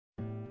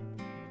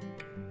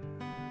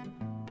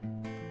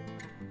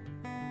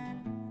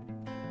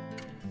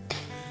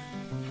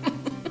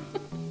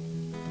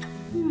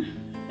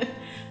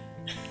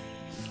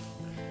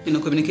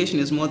communication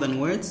is more than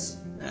words,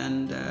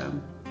 and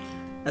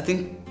I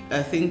think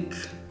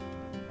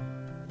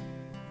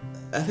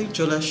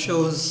Chola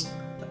shows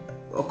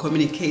or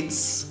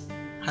communicates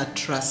her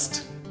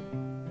trust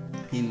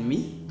in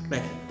me,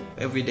 like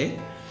every day.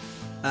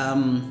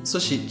 So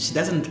she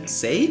doesn't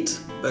say it,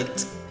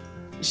 but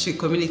she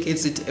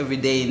communicates it every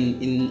day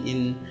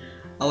in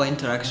our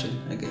interaction.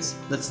 I guess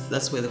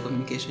that's where the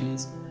communication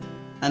is,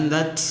 and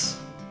that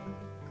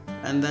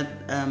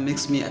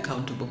makes me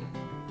accountable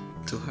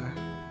to her,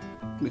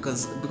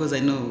 because I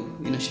know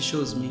she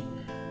shows me,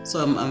 so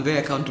I'm very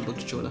accountable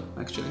to Chola,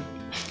 actually.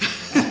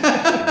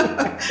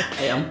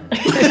 I am.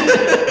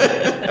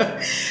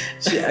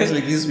 She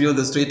actually gives me on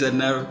the straight and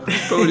narrow,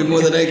 probably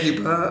more than I give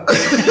her.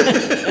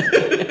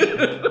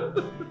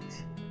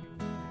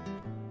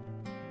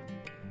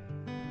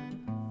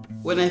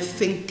 When I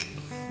think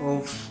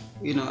of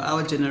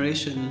our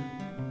generation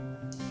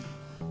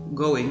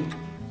going,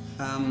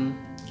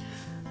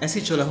 I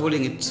see Chola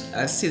holding it.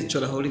 I see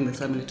Chola holding the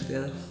family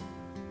together.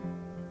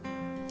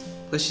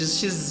 But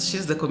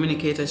she's the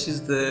communicator.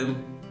 She's the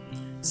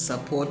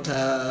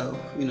supporter.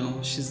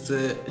 She's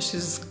the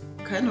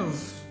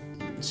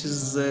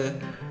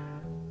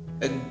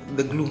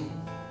glue.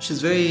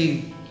 She's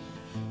very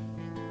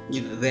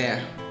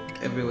there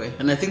everywhere.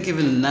 And I think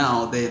even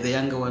now the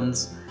younger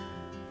ones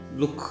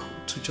look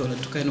to Chola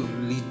to kind of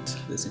lead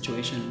the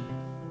situation.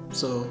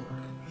 So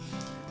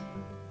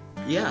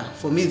yeah,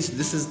 for me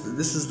this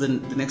is the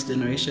next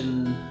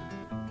generation,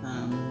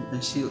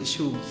 and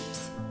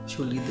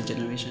she'll lead the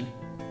generation.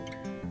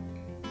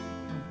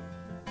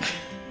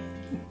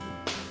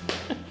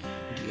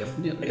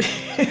 Definitely.